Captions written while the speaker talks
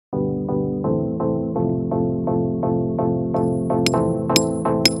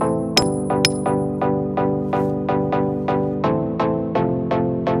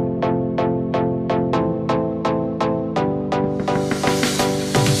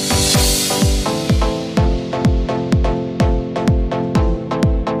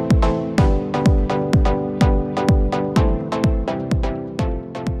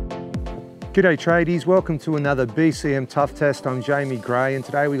G'day tradies, welcome to another BCM Tough Test. I'm Jamie Gray and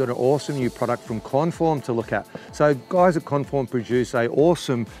today we've got an awesome new product from Workform to look at. So guys at Workform produce a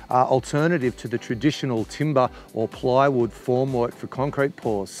awesome alternative to the traditional timber or plywood formwork for concrete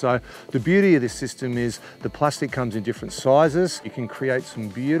pours. So the beauty of this system is the plastic comes in different sizes. You can create some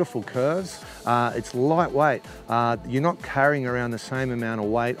beautiful curves. It's lightweight. You're not carrying around the same amount of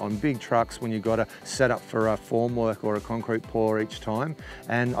weight on big trucks when you've got to set up for a formwork or a concrete pour each time.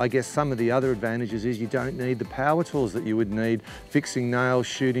 And I guess some of the other advantages is you don't need the power tools that you would need fixing nails,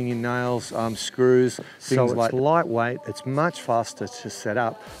 shooting in nails, screws, things like that. It's lightweight, it's much faster to set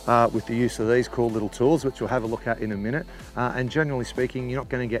up with the use of these cool little tools, which we'll have a look at in a minute. And generally speaking, you're not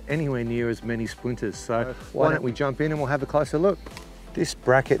going to get anywhere near as many splinters. So why don't we jump in and we'll have a closer look. This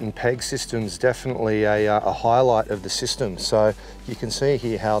bracket and peg system is definitely a highlight of the system. So you can see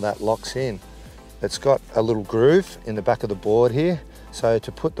here how that locks in. It's got a little groove in the back of the board here. So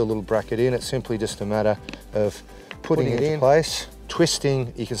to put the little bracket in, it's simply just a matter of putting it in place,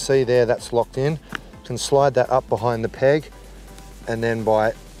 twisting. You can see there that's locked in. You can slide that up behind the peg, and then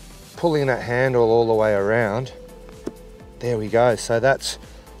by pulling that handle all the way around, there we go. So that's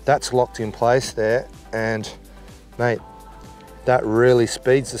locked in place there, and mate, that really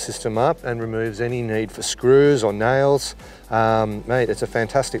speeds the system up and removes any need for screws or nails. Mate, it's a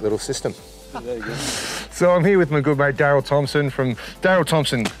fantastic little system. There you go. So I'm here with my good mate Daryl Thompson from Daryl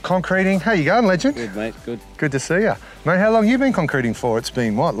Thompson Concreting. How you going, legend? Good, mate, good. Good to see you. Mate, how long you been concreting for? It's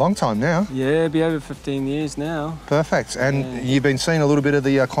been, what, long time now? Yeah, it'll be over 15 years now. Perfect. And you've been seeing a little bit of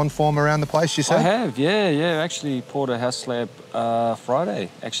the Workform around the place, you said? I have, yeah. Actually poured a house slab Friday,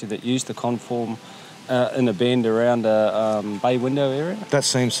 actually, that used the Workform in a bend around a bay window area. That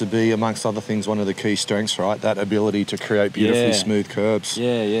seems to be, amongst other things, one of the key strengths, right? That ability to create beautifully smooth curbs.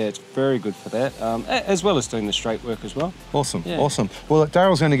 Yeah, it's very good for that, as well as doing the straight work as well. Awesome, awesome. Well,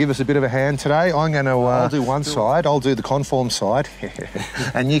 Daryl's going to give us a bit of a hand today. I'm going to, I'll do one side, I'll do the Workform side,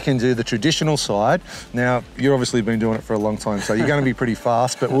 and you can do the traditional side. Now, you've obviously been doing it for a long time, so you're going to be pretty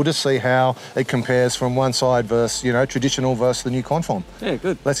fast, but we'll just see how it compares from one side versus, you know, traditional versus the new Workform. Yeah,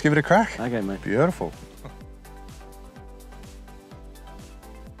 good. Let's give it a crack. Okay, mate. Beautiful.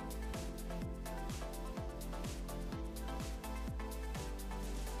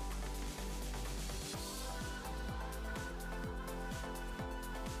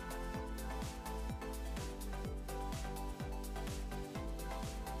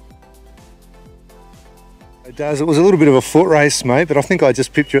 It does. It was a little bit of a foot race, mate, but I think I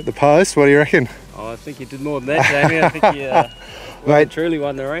just pipped you at the post. What do you reckon? Oh, I think you did more than that, Jamie. I think you mate, truly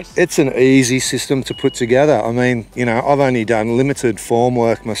won the race. It's an easy system to put together. I mean, you know, I've only done limited form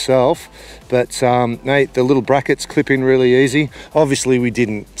work myself, but mate, the little brackets clip in really easy. Obviously, we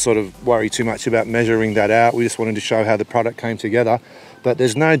didn't sort of worry too much about measuring that out. We just wanted to show how the product came together. But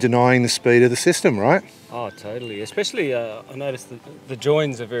there's no denying the speed of the system, right? Oh, totally. Especially, I noticed the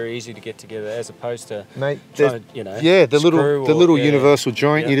joins are very easy to get together as opposed to, mate, trying to, you know, the little universal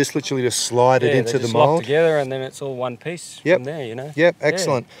joint. You just literally slide it into the mold. Lock together, and then it's all one piece from there. You know. Yep,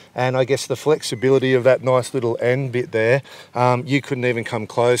 excellent. And I guess the flexibility of that nice little end bit there, you couldn't even come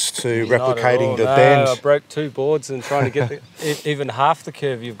close to replicating the bend. I broke 2 boards and trying to get even half the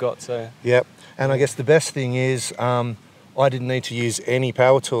curve you've got. So. Yep. And I guess the best thing is. I didn't need to use any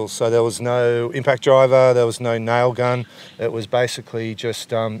power tools, so there was no impact driver, there was no nail gun. It was basically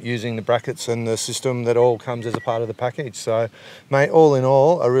just using the brackets and the system that all comes as a part of the package. So, mate, all in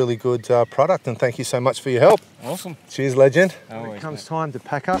all, a really good product, and thank you so much for your help. Awesome. Cheers, legend. Always, when it comes time to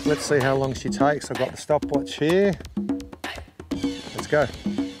pack up, let's see how long she takes. I've got the stopwatch here. Let's go.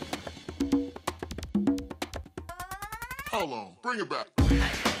 How long? Bring it back.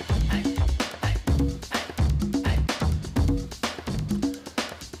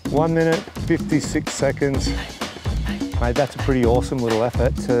 1 minute, 56 seconds. Mate, that's a pretty awesome little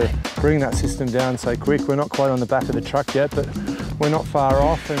effort to bring that system down so quick. We're not quite on the back of the truck yet, but we're not far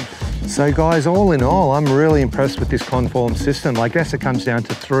off. And so guys, all in all, I'm really impressed with this Workform system. I guess it comes down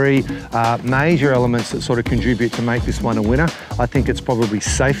to 3 major elements that sort of contribute to make this one a winner. I think it's probably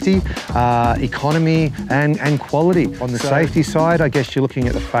safety, economy, and quality. On the safety side, I guess you're looking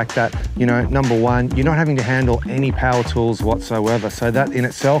at the fact that, you know, number one, you're not having to handle any power tools whatsoever. So that in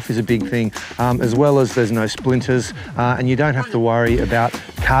itself is a big thing, as well as there's no splinters, and you don't have to worry about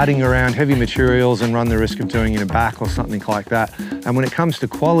carting around heavy materials and run the risk of doing in a back or something like that. And when it comes to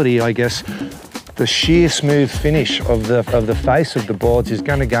quality, I guess The sheer smooth finish of the face of the boards is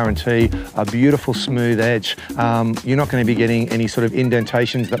going to guarantee a beautiful smooth edge. You're not going to be getting any sort of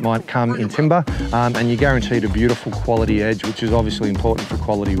indentations that might come in timber, and you're guaranteed a beautiful quality edge, which is obviously important for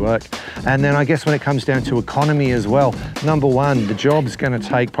quality work. And then I guess when it comes down to economy as well, number one, the job's going to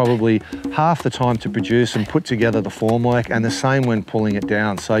take probably half the time to produce and put together the formwork, and the same when pulling it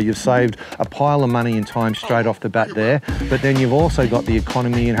down. So you've saved a pile of money and time straight off the bat there, but then you've also got the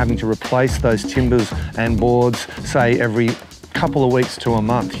economy in having to replace those timbers and boards, say every couple of weeks to a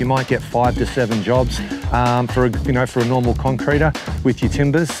month. You might get 5 to 7 jobs for a normal concreter with your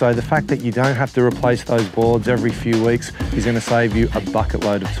timbers. So the fact that you don't have to replace those boards every few weeks is going to save you a bucket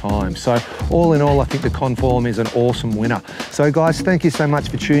load of time. So all in all, I think the Conform is an awesome winner. So guys, thank you so much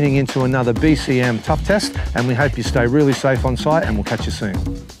for tuning into another BCM Tough Test, and we hope you stay really safe on site, and we'll catch you soon.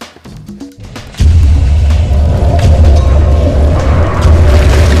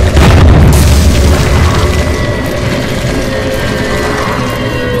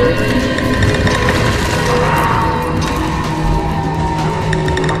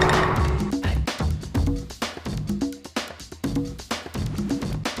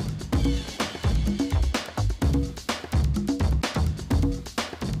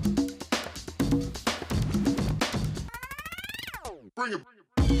 Bring it.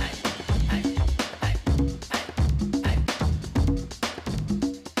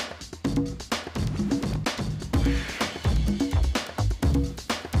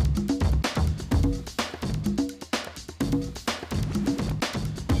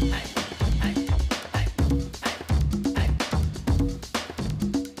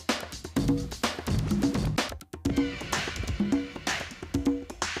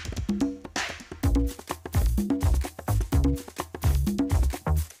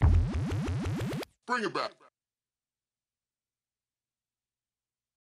 Bring it back.